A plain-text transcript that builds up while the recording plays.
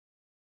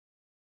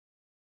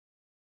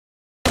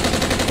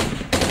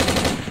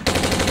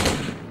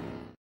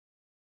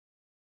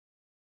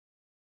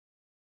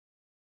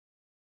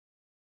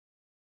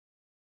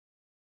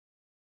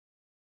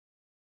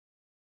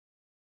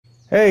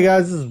Hey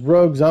guys, this is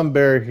Rogue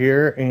Zumbear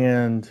here,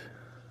 and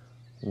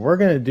we're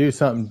going to do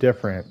something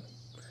different.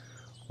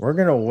 We're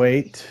going to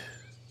wait,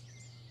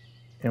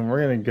 and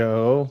we're going to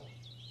go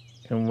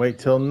and wait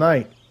till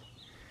night.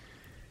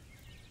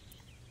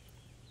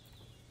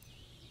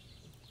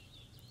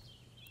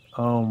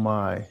 Oh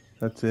my,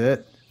 that's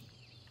it?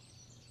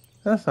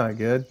 That's not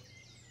good.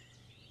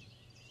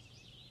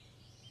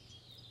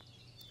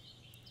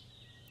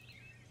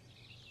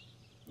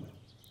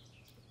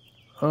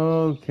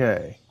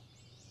 Okay.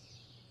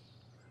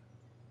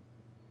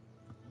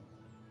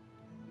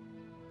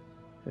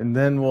 And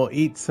then we'll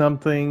eat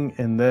something,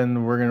 and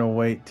then we're going to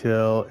wait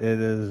till it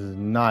is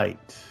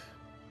night.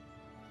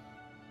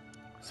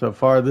 So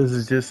far, this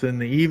is just in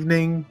the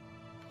evening.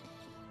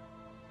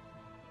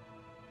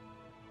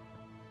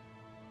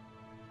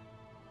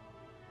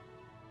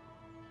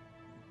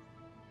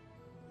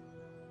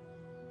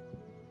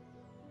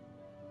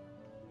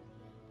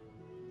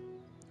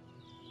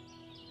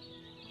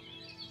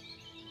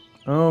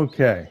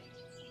 Okay.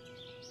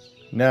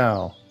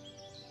 Now,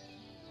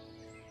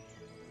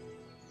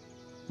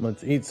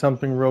 let's eat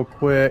something real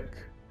quick.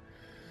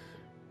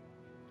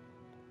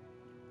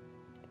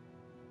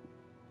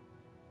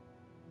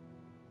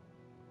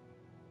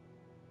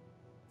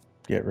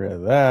 Get rid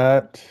of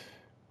that.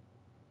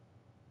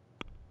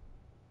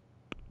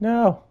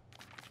 No.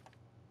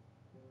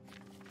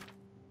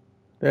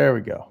 There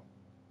we go.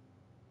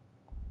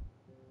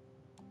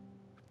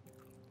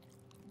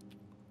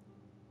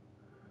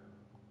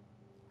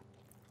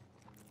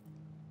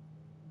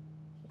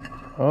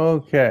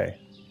 Okay.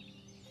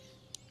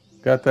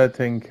 Got that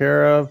taken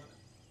care of.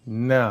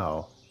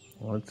 Now,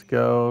 let's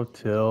go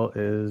till it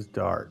is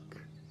dark.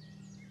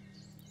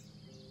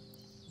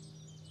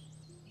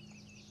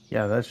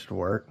 Yeah, that should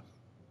work.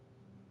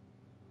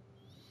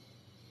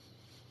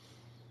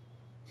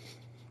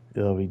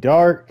 It'll be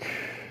dark,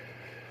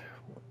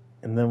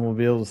 and then we'll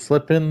be able to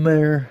slip in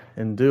there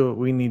and do what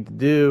we need to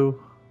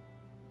do.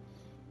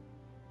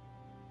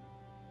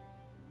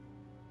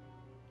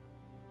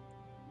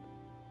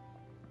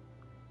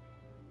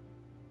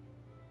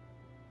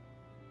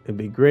 It'd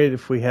be great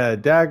if we had a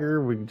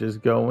dagger. We could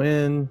just go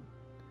in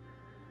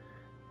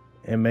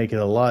and make it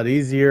a lot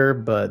easier,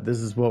 but this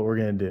is what we're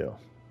going to do.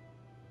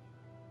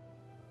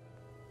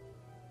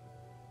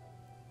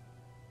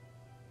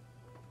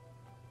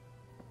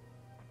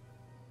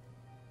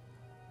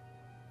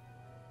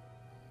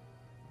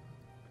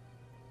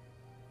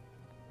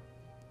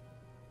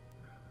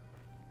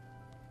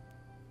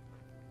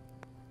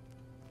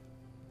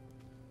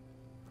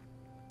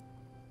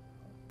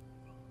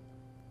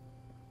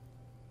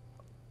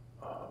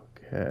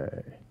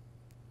 Okay.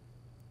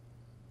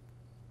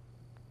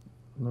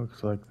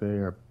 Looks like they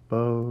are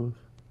both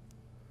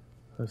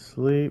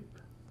asleep.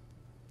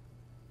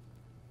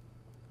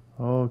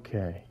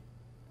 Okay.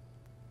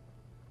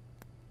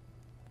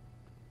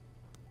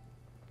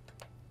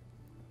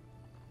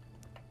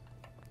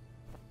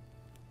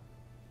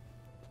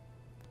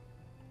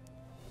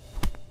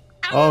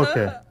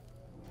 Okay.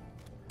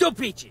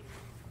 Тупичи!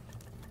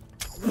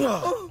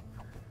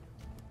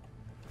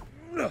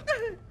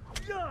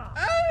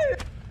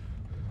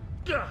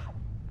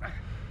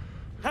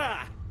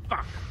 Ha!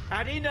 Fuck!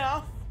 Had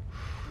enough?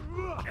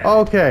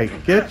 Okay,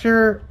 get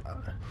your...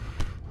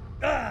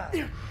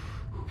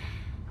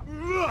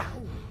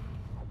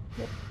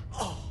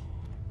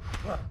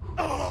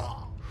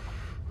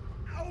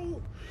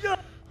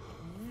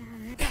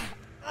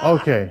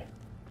 Okay.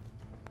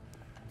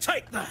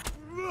 Take that!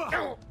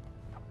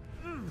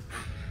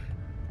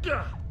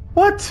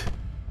 What?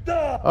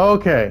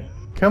 Okay,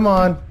 come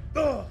on.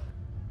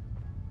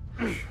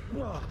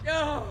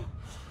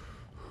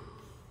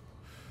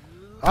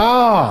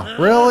 Ah,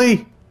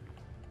 really?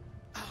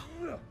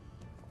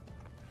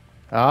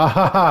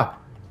 Ah,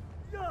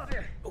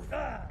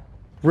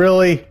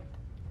 really?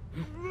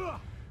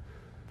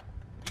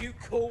 You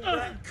call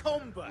that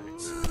combat?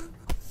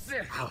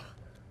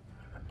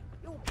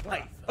 You'll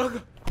pay for that.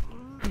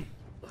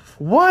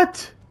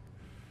 What?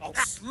 I'll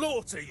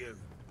slaughter you!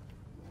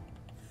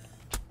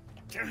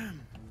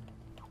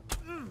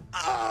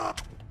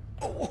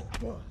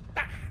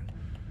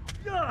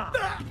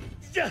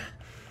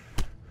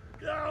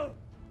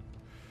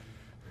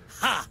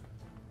 Ha!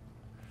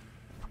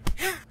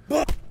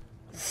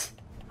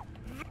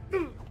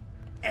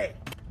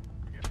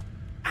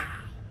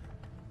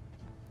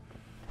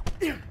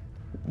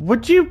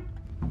 Would you?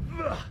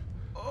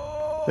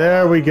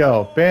 There we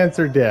go. Bants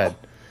are dead.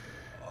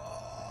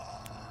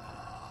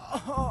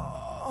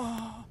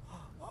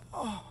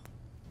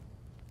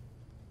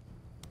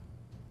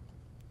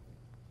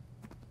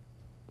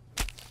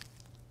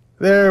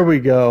 There we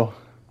go.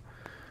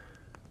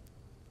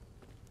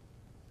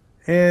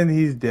 And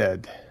he's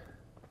dead.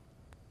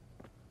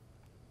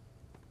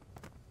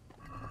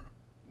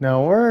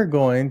 Now we're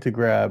going to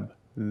grab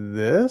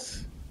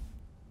this.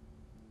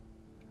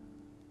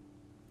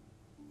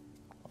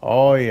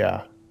 Oh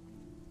yeah.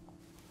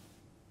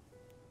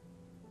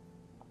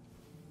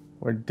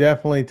 We're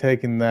definitely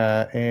taking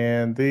that,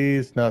 and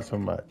these not so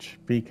much,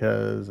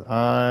 because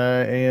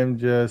I am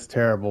just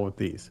terrible with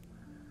these.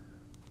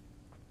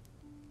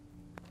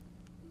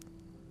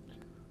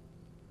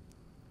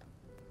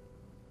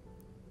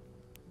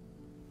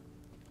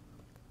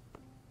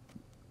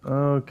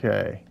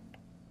 Okay.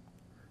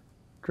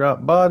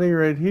 Drop body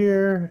right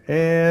here,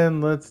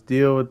 and let's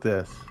deal with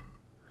this.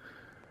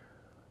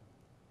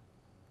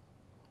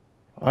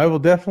 I will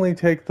definitely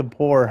take the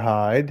boar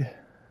hide.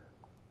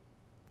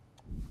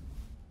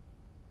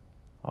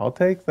 I'll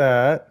take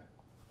that.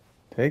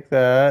 Take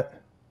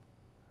that.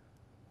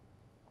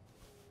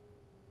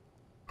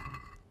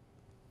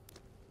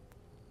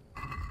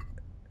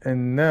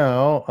 And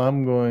now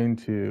I'm going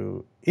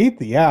to eat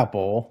the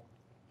apple.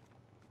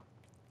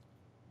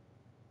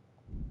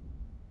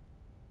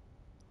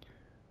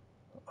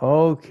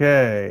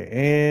 Okay,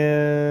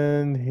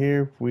 and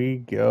here we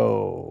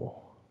go.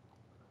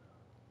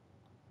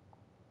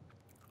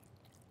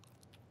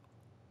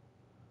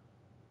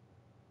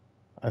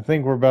 I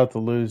think we're about to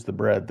lose the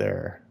bread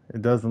there.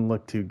 It doesn't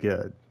look too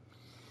good.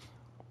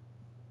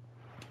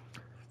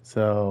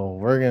 So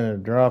we're going to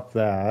drop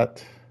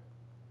that.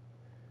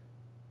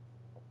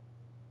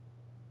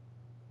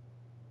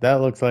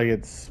 That looks like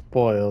it's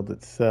spoiled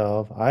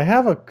itself. I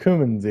have a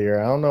cumin's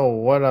ear. I don't know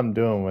what I'm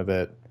doing with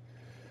it.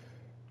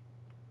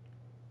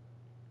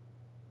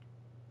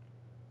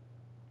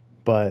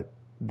 But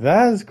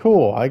that is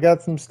cool. I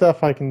got some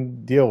stuff I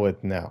can deal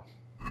with now.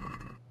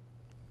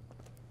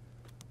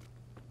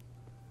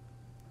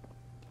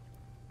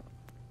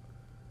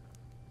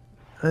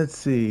 Let's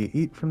see.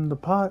 Eat from the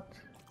pot.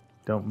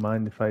 Don't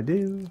mind if I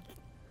do.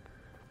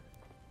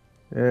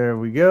 There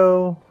we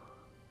go.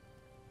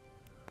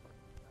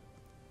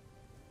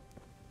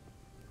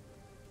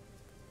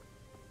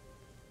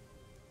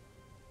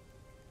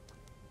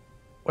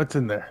 What's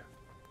in there?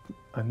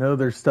 I know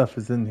there's stuff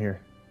is in here.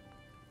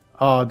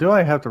 Oh, do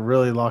I have to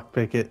really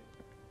lockpick it?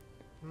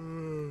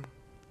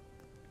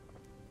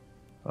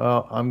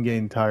 Well, I'm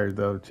getting tired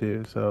though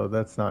too, so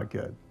that's not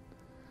good.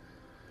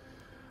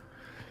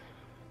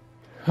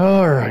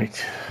 All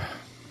right.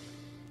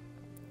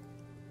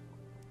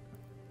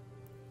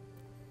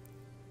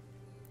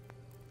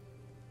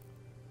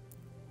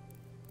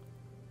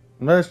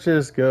 Let's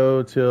just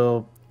go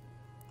till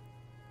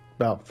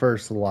about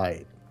first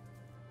light.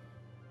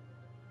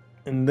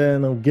 And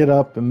then I'll get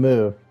up and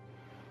move.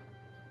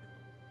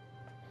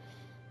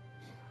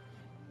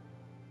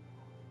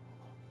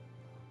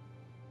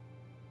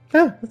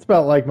 Yeah, it's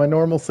about like my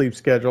normal sleep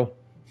schedule.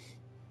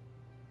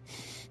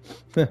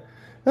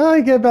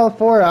 I get about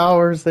 4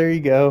 hours. There you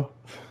go.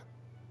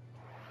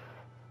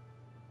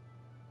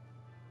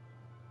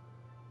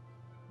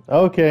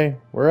 Okay,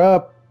 we're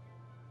up.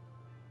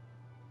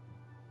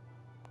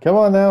 Come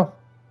on now.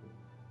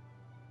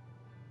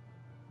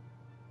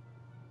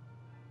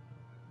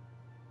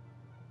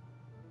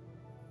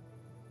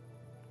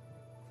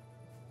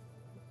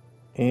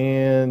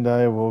 And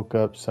I woke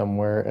up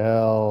somewhere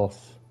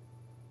else.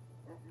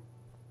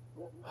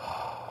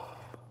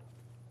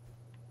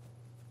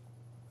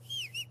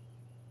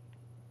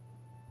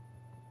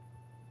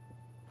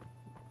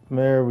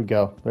 There we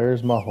go.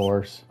 There's my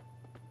horse.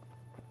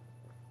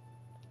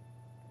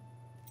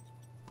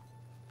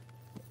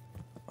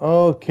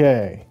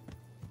 Okay.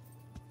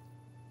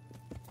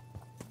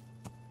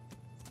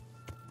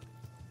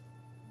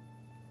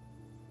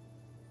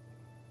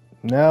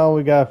 Now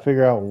we gotta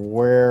figure out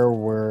where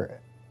we're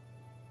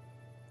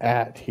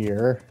at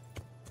here.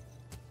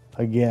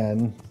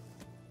 Again.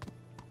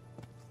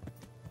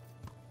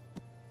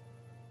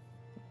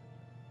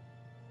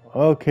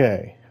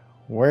 Okay.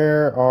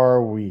 Where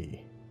are we?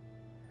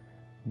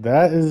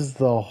 That is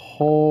the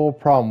whole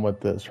problem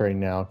with this right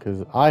now,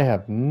 because I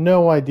have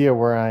no idea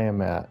where I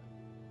am at.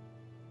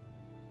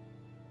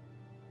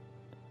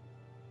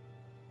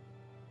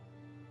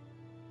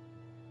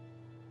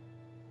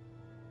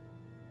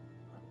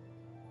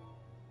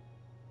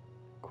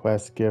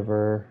 Quest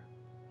giver.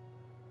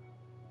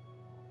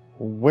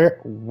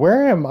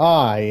 Where am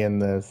I in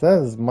this? That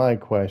is my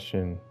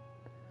question.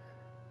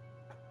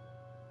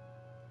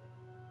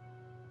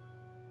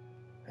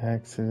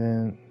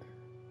 Accident.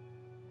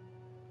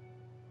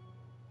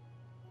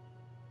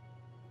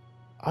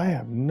 I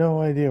have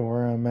no idea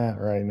where I'm at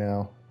right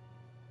now.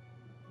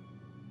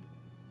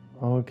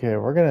 Okay,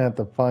 we're gonna have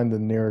to find the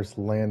nearest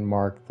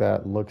landmark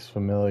that looks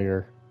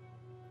familiar.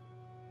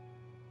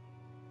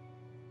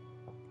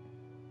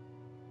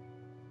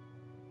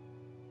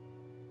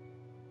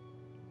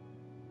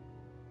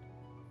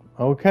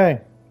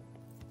 Okay.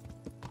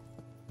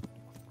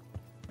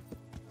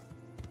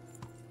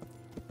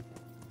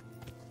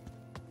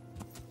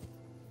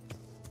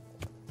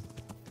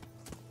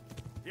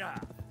 Yeah.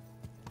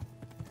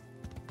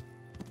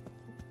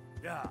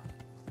 Yeah.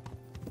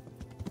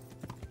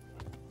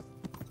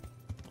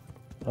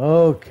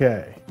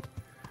 Okay.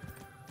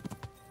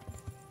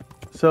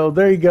 So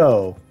there you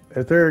go.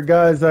 If there are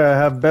guys that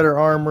have better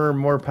armor,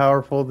 more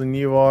powerful than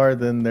you are,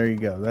 then there you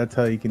go. That's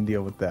how you can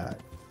deal with that.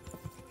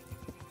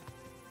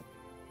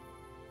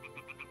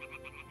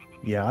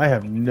 Yeah, I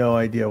have no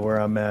idea where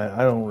I'm at.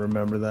 I don't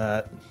remember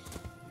that.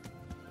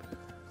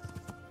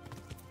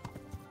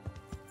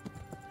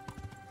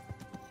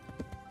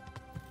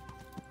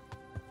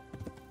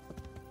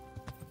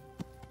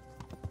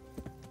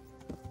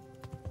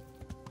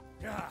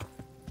 Yeah.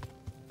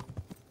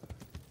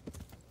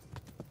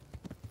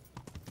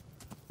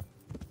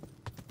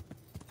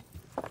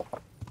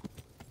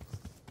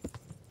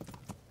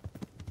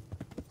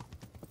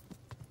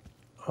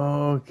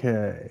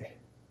 Okay.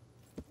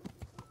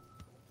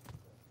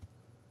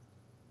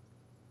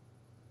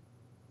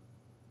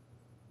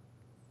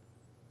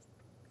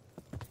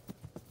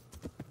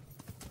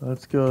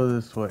 Let's go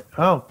this way.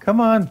 Oh, come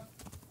on.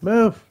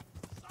 Move.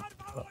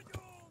 Well,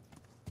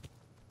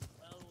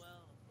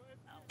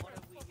 now what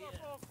have we here?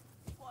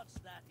 What's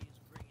that he's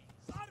bringing?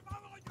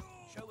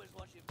 Show us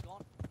what you've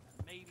got,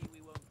 and maybe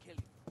we won't kill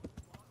you.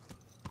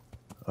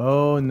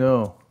 Oh,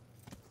 no.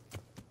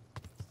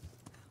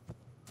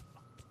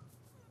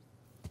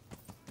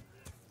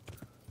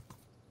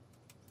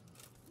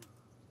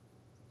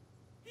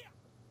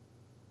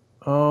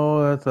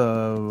 Oh, that's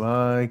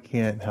I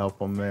can't help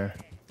him there.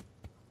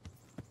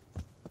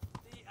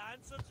 The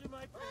answer to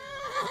my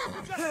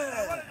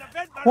prayer.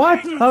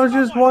 What? I was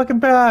just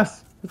walking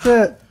past. That's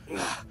it.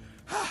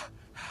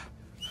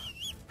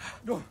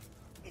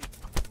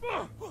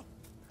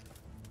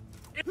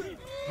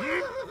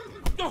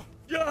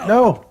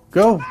 No.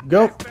 Go.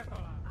 Go.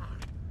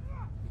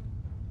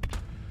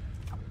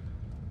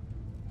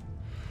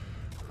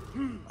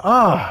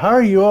 Ah, how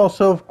are you all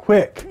so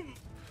quick?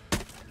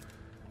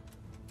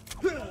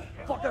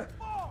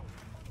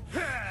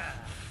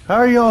 How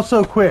are you all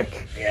so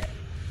quick?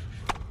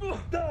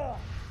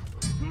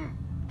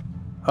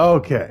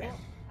 Okay.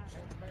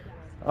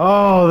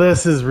 Oh,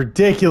 this is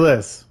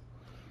ridiculous.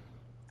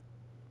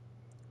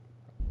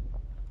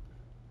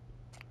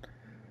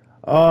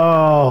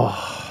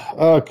 Oh,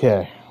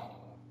 okay.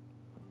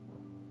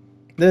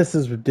 This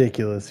is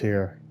ridiculous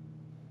here.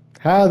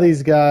 How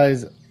these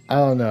guys, I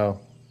don't know.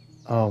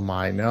 Oh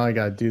my, now I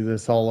gotta do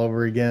this all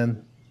over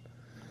again.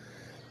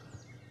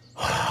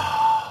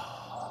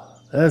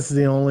 That's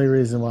the only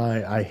reason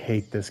why I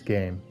hate this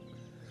game.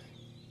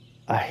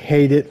 I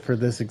hate it for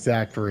this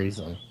exact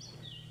reason.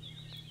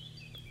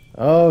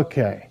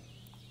 Okay.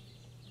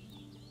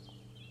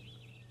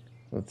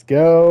 Let's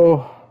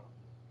go.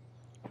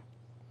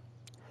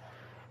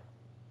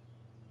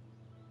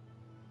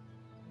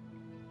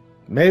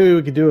 Maybe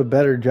we could do a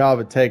better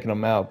job at taking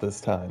them out this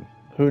time.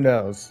 Who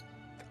knows?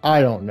 I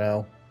don't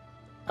know.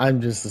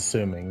 I'm just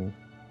assuming.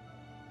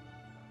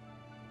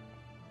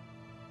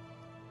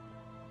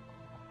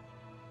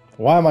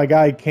 Why my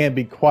guy can't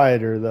be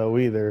quieter though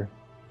either.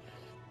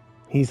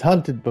 He's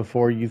hunted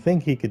before. You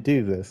think he could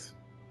do this?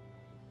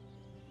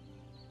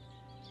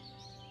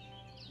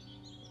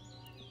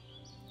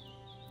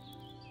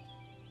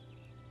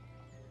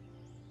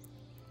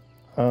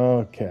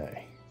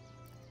 Okay.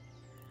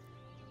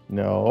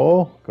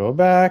 No, go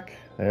back.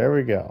 There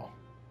we go.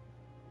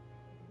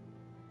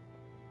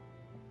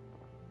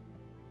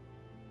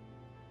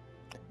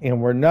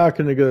 And we're not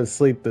going to go to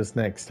sleep this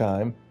next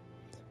time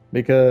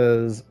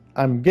because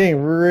I'm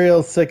getting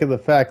real sick of the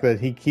fact that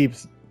he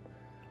keeps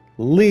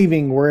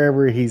leaving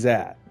wherever he's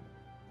at.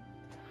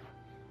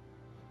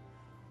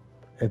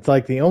 It's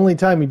like the only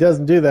time he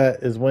doesn't do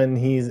that is when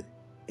he's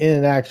in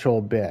an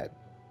actual bed.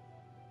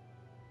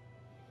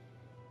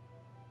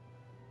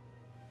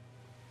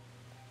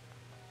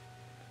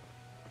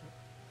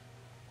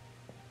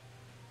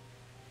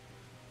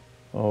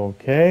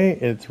 Okay,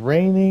 it's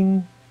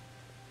raining.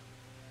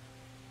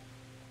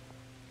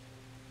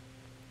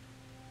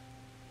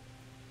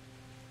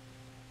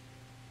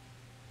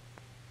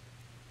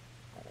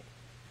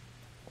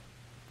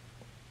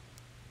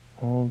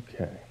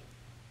 Okay.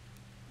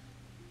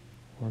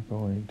 We're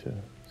going to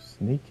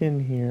sneak in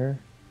here.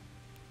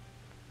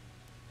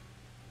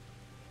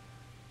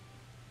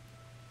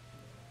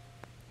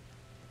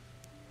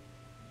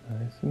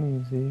 Nice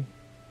and easy.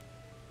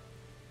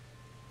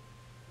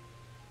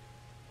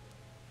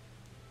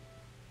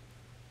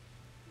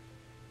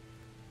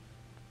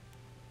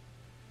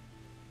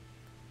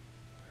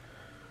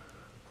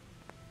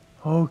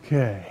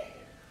 Okay.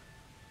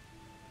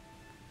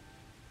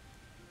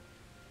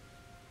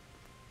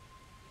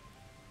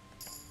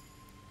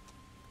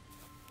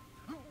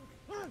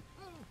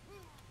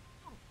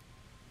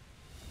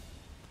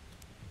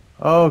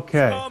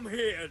 Okay. Come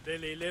here,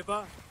 Dilly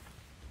Liver.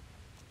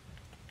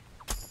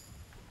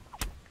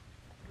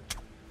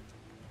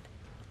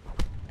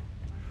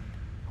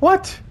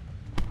 What?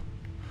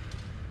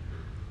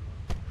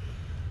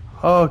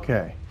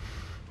 Okay.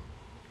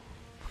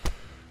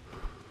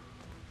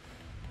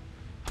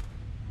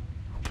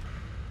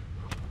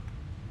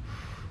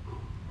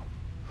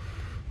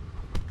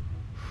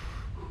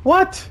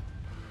 What?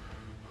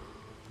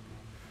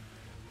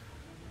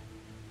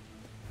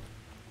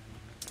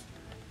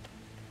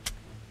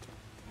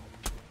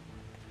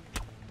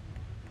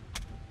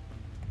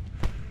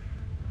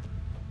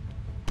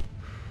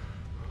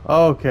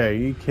 Okay,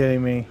 you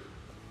kidding me?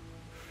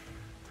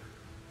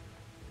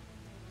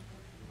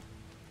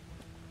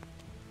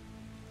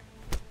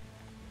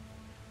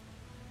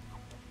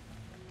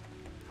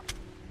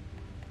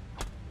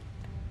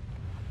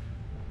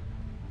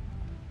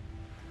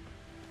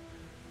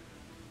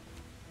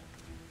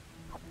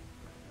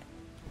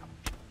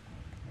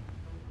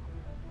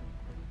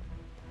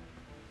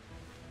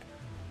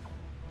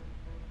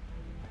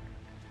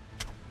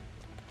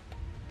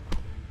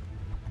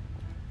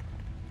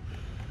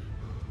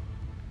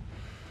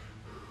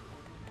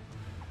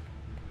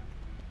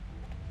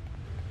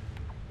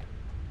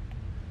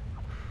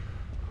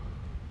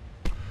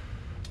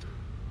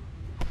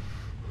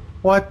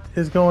 What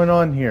is going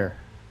on here?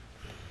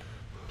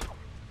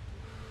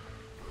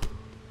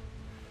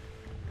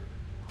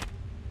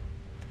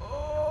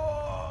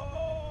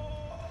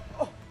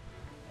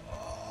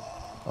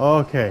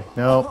 Okay,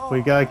 no,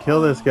 we gotta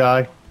kill this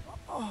guy.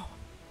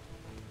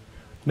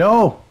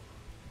 No!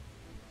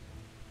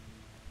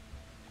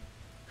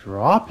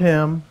 Drop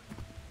him.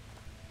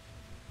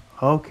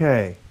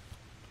 Okay.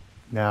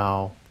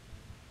 Now.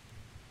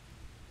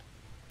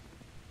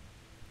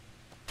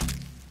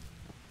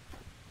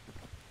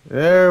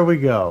 There we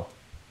go.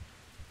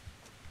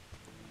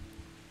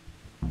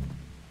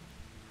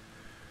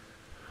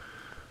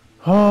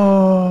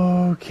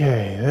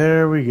 Okay,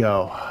 there we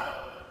go.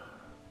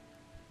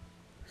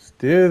 Let's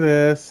do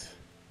this.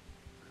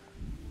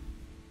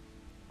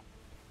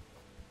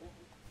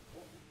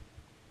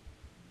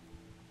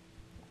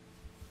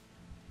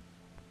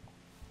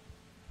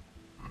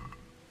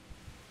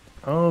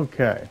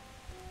 Okay.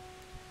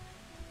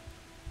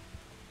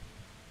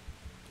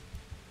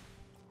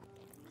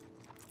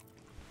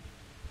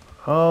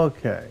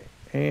 Okay.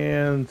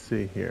 And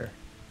see here.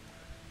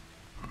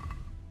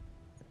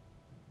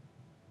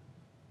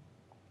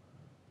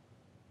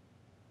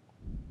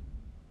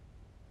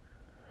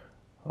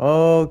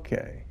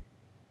 Okay.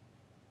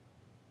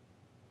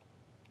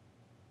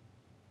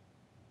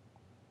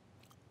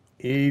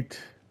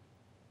 Eat.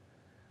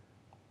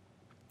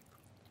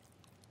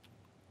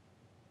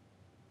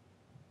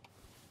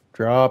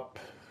 Drop.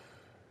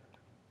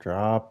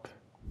 Drop.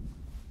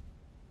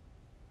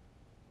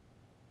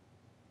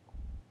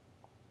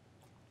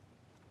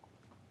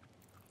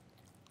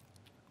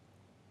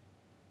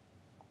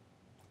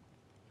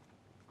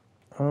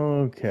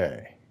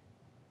 Okay.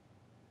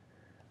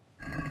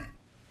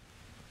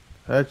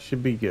 That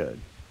should be good.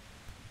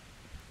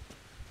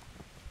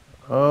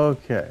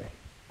 Okay.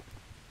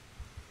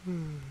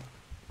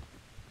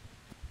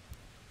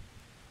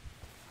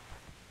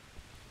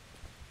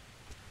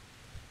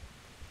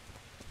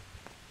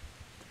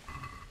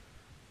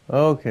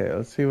 Okay,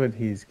 let's see what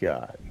he's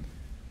got.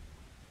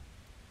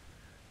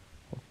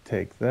 We'll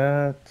take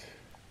that,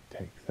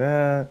 take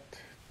that,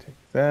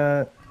 take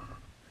that,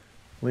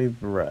 leave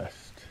the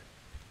rest.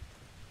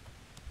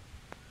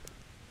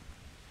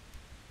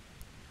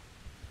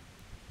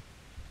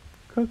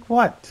 Cook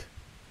what?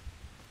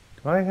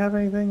 Do I have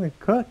anything to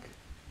cook?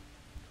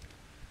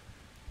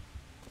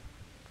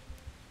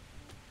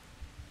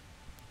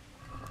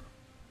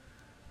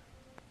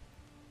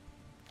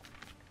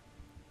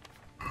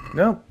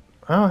 Nope,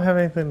 I don't have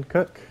anything to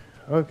cook.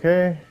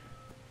 Okay.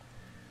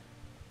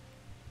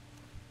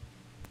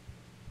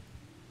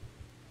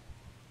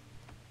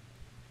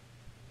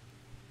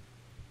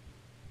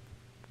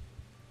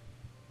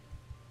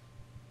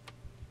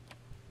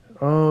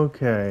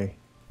 Okay.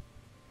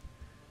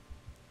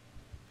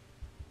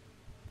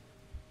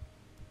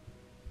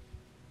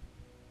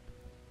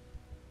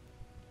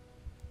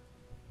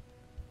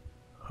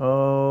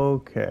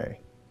 Okay.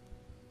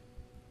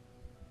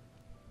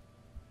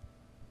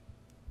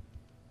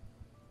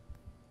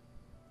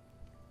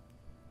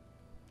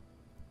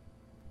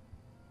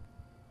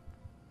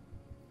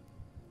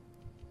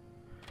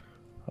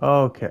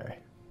 Okay.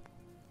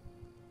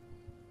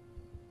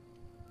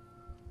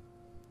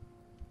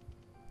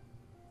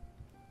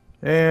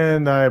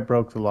 And I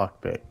broke the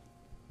lockpick.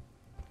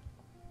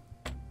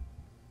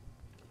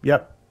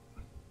 Yep.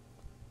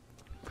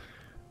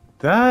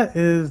 That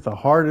is the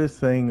hardest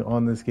thing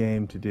on this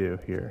game to do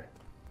here.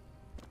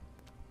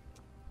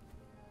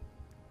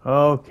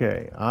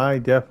 Okay, I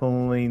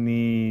definitely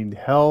need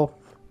health.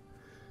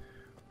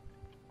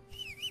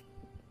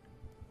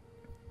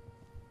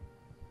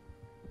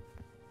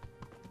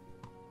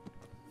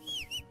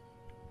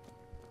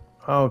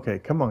 Okay,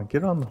 come on,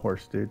 get on the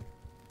horse, dude.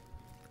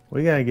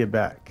 We gotta get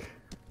back.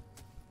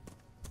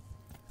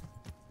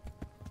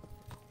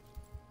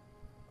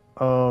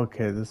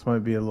 Okay, this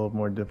might be a little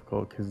more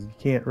difficult because you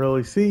can't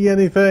really see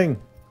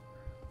anything.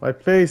 My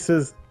face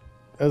has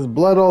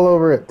blood all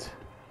over it.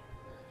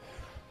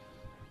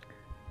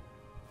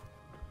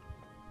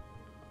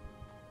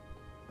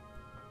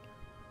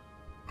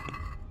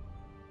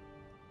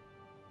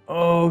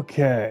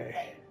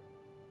 Okay.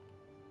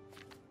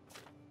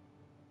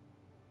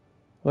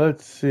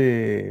 Let's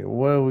see.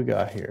 What do we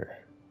got here?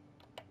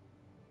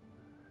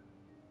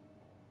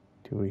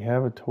 Do we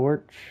have a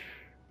torch?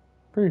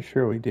 Pretty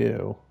sure we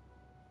do.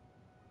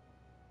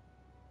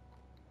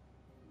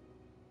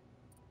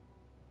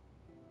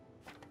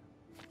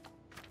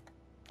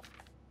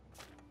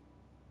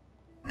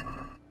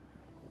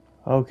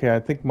 Okay, I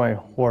think my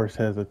horse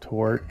has a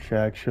torch,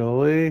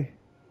 actually.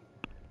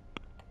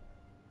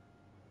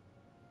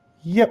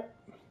 Yep.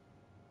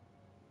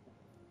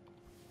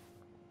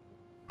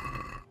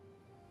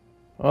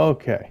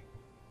 Okay.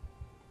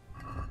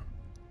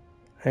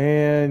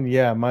 And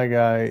yeah, my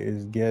guy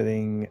is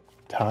getting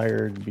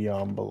tired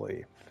beyond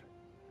belief.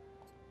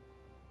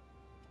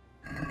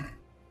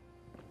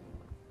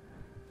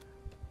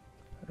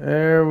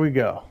 There we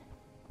go.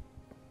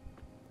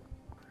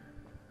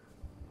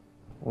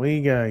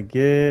 We gotta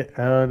get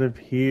out of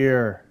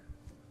here.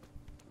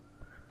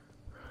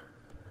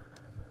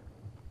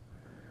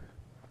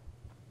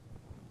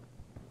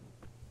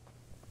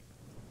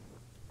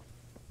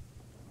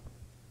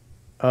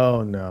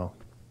 Oh no.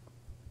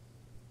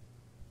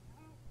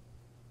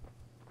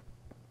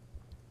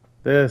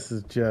 This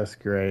is just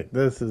great.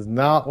 This is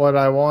not what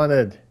I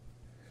wanted.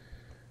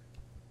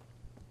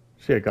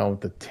 Should have gone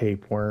with the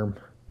tapeworm.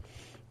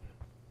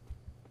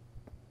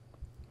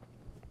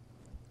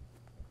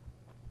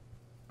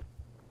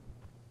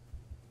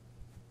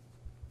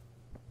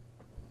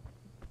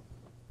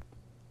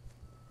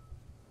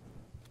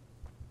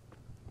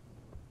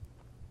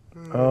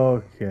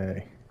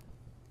 Okay.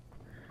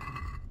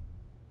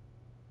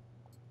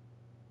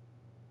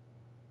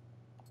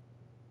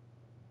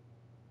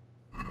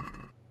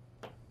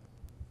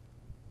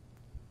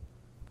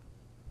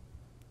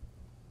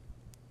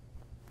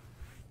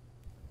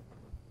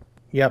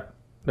 Yep,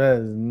 that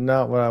is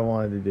not what I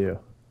wanted to do.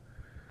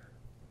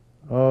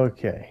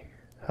 Okay.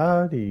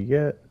 How do you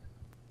get...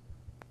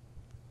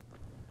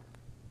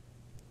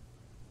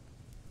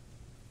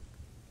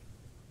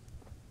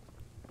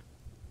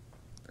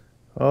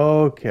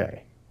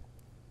 Okay.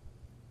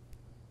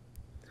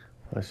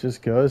 Let's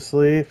just go to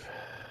sleep,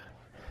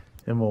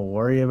 and we'll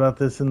worry about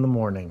this in the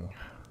morning.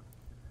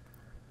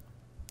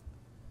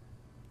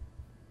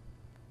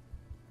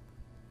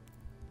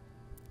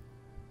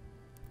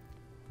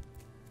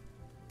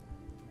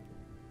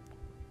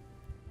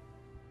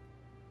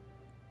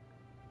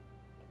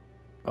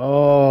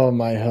 Oh,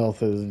 my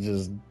health is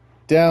just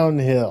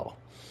downhill.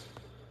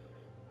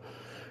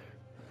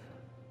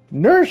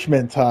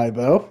 Nourishment's high,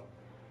 though.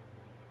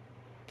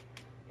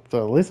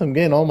 So at least I'm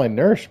getting all my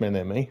nourishment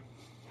in me.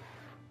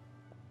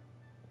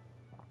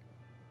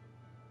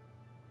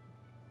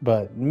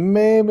 But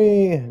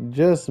maybe,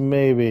 just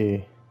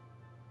maybe...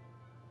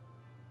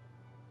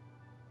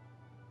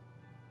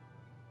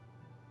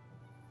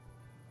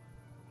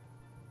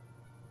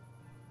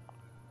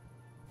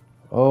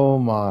 Oh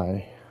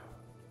my.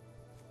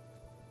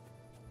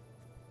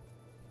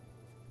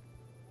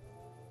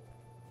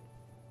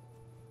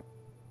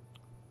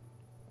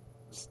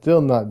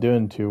 Still not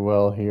doing too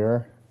well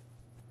here.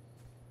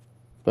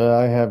 But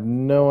I have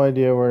no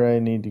idea where I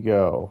need to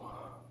go.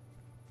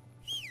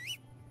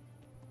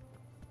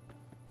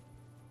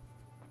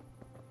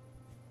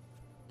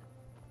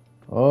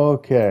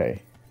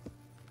 Okay.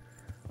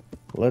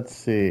 Let's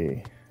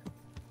see.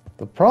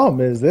 The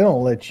problem is they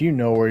don't let you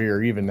know where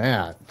you're even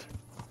at.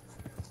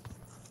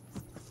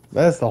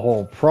 That's the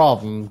whole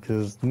problem,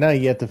 because now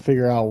you have to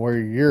figure out where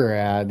you're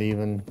at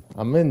even.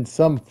 I'm in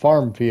some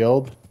farm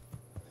field.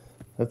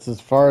 That's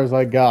as far as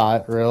I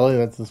got, really.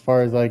 That's as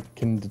far as I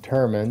can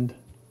determine.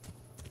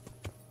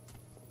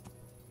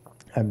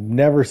 I've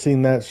never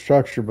seen that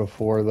structure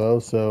before, though,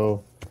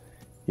 so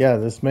yeah,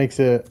 this makes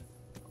it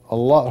a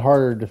lot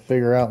harder to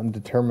figure out and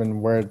determine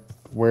where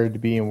to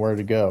be and where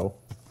to go.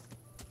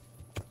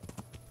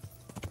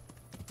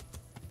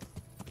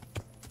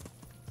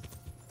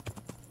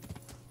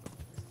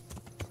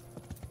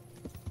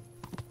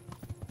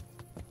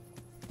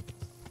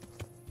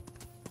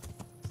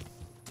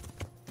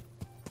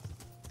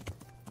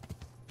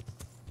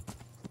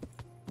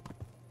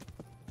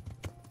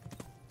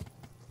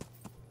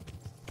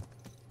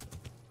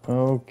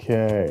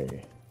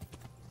 Okay.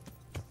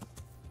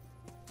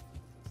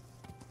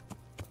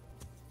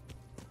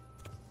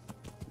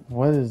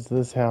 What is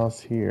this house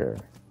here?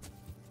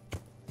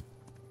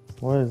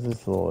 What is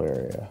this little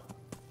area?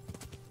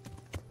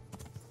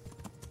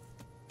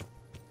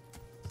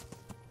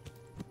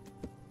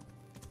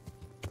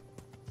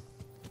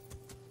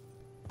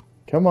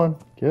 Come on,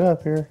 get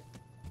up here.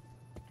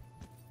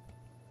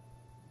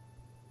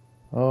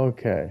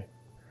 Okay.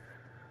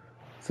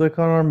 Let's look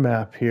on our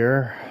map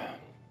here.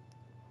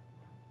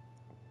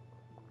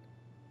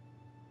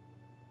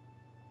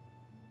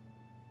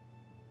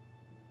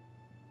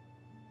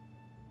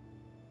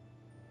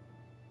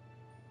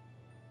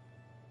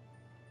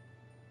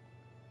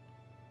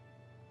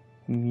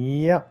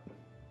 Yep.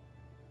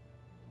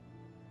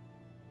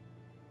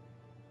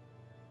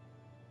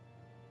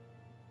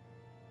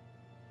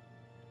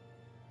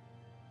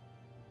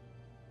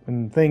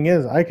 And the thing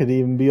is, I could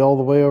even be all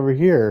the way over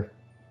here.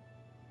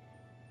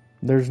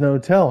 There's no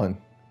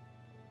telling.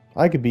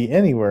 I could be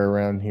anywhere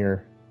around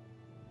here.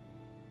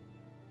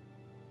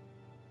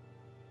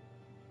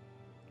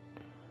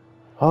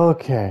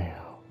 Okay.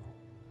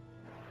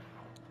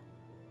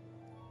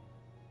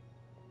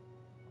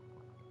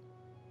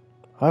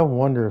 I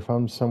wonder if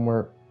I'm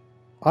somewhere...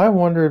 I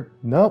wonder...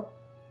 Nope.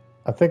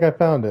 I think I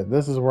found it.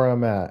 This is where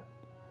I'm at.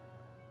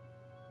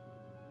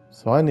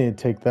 So I need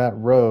to take that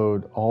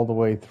road all the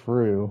way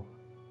through.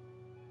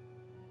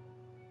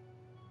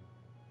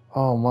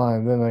 Oh my,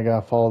 then I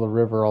gotta follow the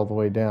river all the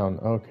way down.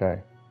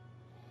 Okay.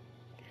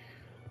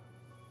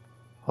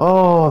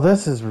 Oh,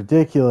 this is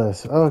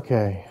ridiculous.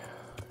 Okay.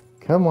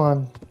 Come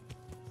on.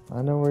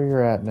 I know where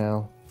you're at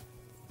now.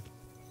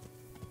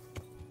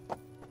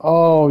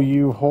 Oh,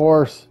 you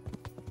horse.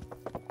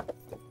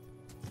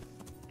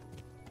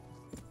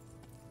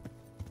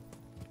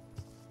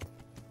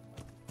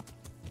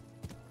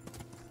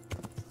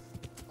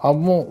 I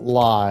won't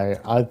lie.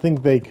 I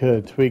think they could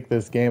have tweaked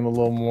this game a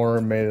little more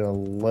and made it a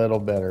little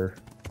better.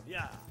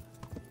 Yeah.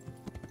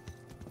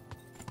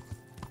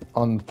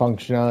 on the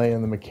functionality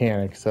and the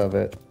mechanics of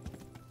it.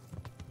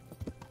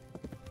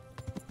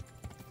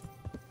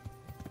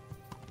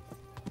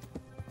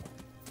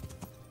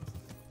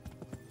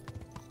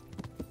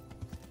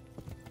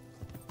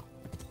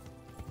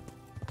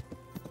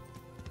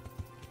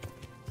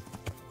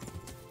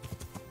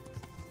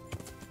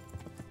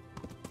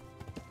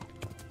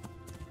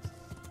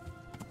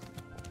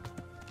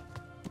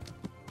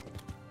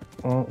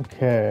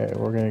 Okay,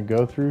 we're going to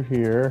go through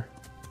here.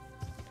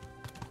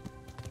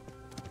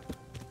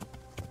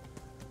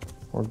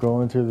 We're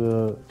going to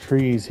the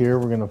trees here.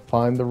 We're going to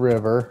find the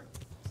river.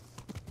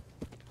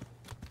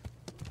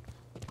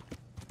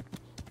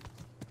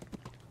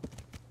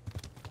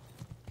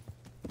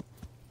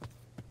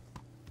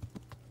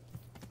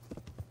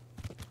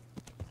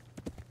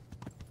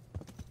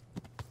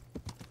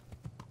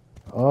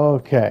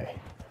 Okay.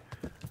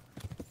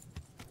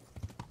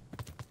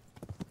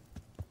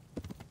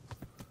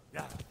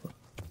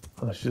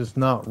 Let's just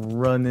not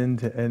run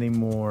into any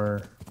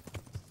more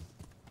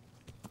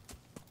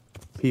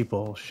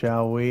people,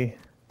 shall we? I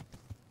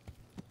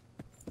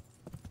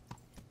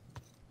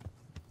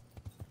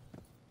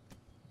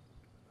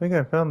think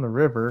I found the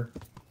river.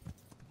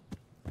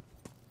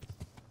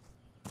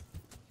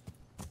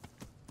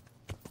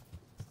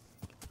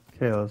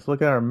 Okay, let's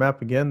look at our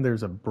map again.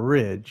 There's a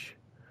bridge.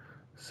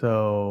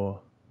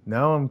 So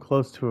now I'm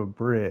close to a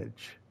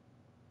bridge.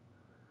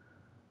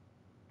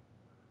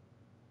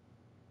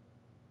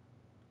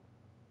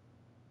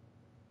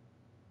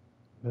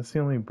 That's the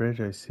only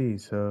bridge I see,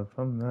 so if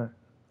I'm not,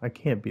 I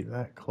can't be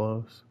that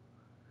close.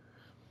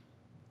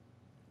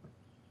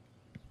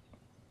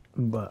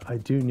 But I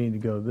do need to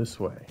go this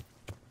way.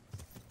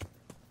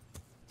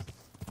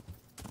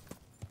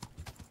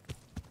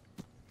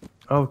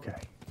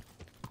 Okay.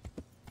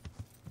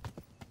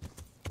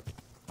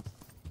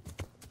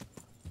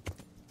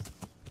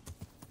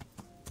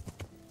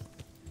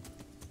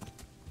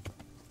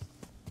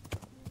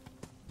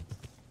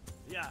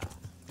 Yeah.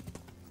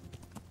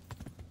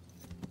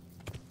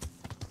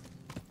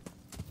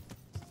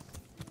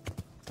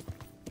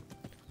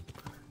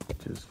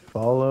 Just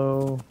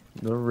follow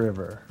the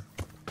river.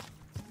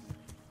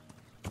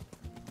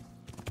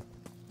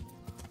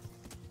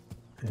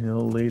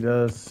 He'll lead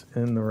us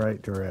in the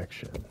right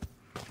direction.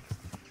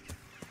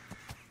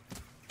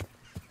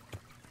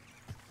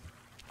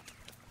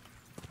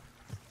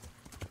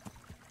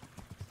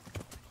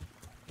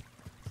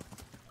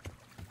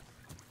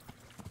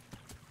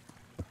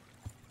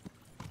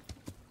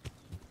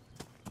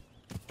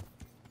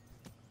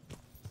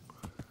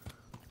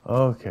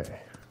 Okay.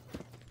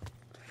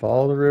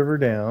 Follow the river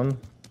down.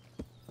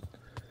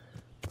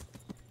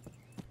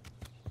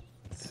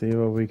 See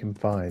what we can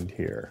find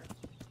here.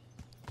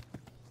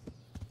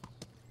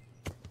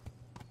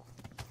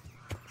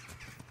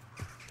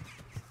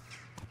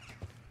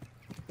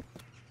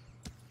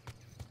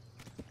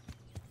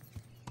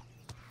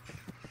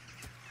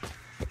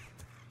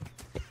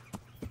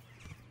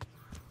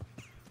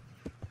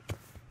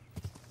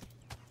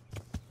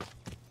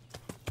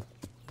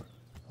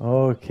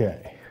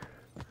 Okay.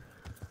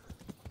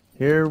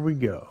 Here we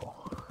go.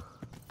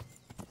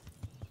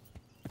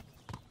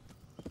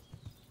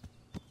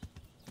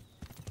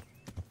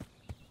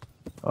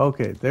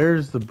 Okay,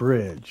 there's the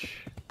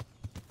bridge.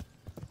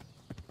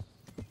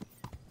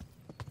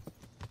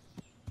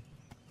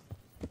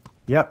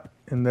 Yep,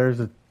 and there's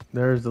a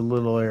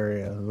little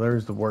area.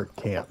 There's the work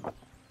camp.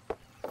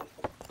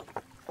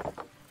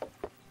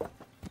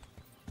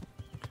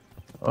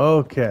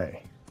 Okay.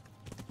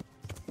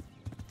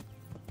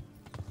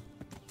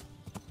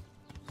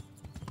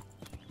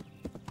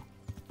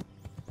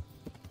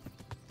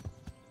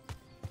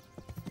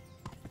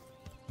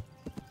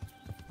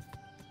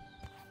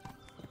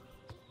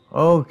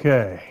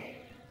 Okay.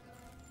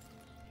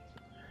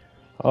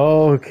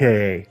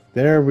 Okay.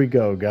 There we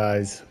go,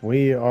 guys.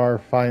 We are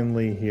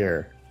finally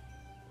here.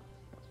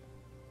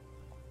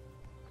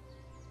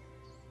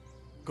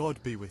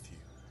 God be with you.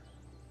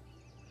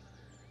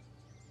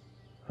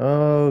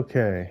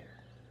 Okay.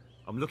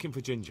 I'm looking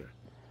for Ginger.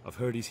 I've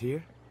heard he's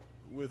here.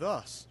 With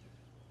us?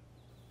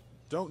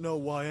 Don't know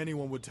why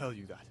anyone would tell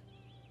you that.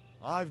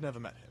 I've never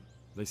met him.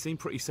 They seem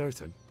pretty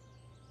certain.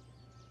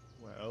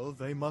 Well,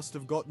 they must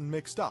have gotten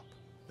mixed up.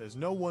 There's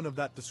no one of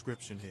that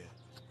description here.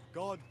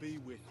 God be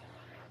with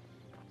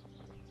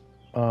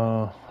you.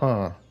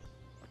 Uh-huh.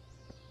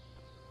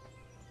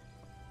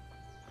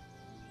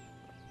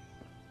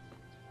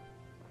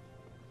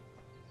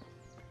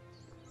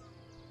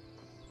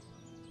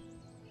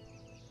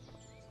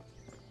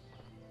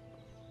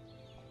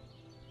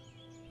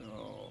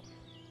 Oh,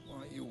 why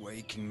are you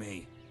waking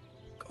me?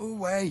 Go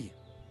away.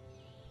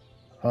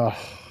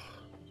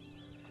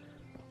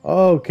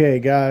 Okay,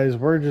 guys,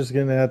 we're just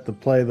gonna have to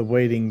play the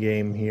waiting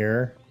game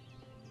here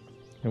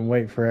and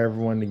wait for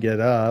everyone to get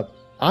up.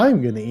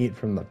 I'm gonna eat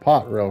from the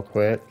pot real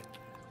quick,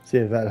 see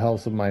if that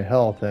helps with my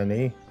health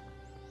any.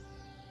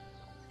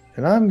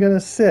 And I'm gonna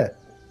sit.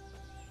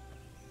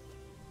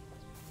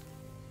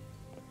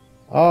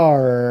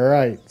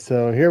 Alright,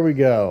 so here we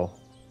go.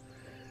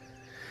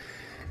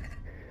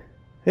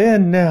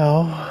 And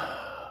now,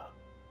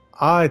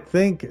 I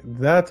think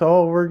that's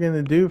all we're going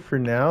to do for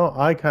now.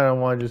 I kind of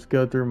want to just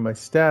go through my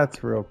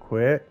stats real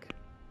quick.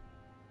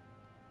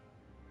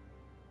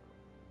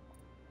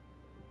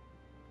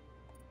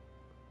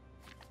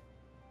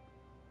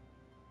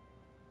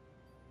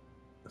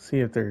 See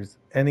if there's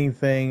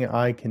anything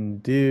I can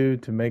do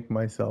to make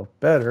myself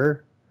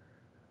better.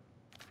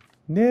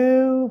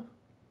 No.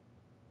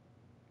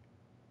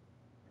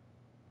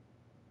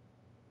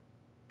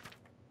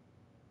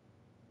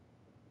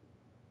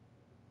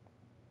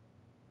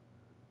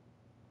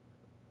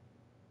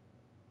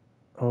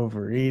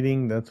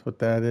 Overeating, that's what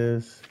that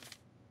is.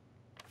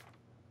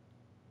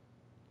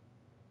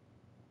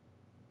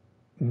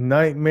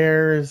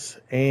 Nightmares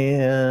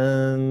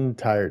and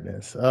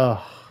tiredness.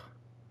 Ugh.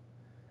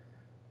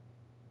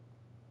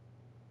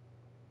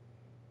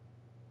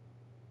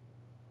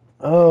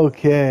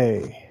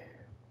 Okay.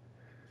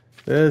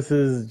 This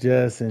is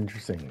just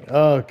interesting.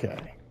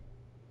 Okay.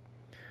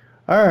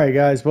 Alright,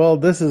 guys. Well,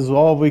 this is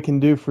all we can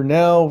do for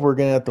now. We're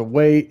going to have to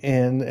wait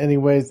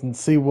and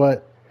see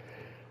what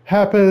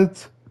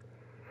happens.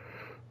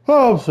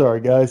 Oh, I'm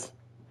sorry, guys.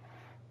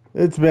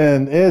 It's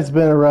been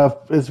a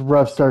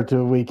rough start to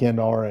a weekend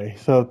already.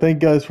 So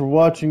thank you guys for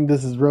watching.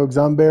 This is Rogue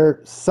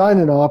Zombear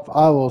signing off.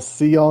 I will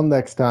see y'all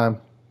next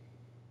time.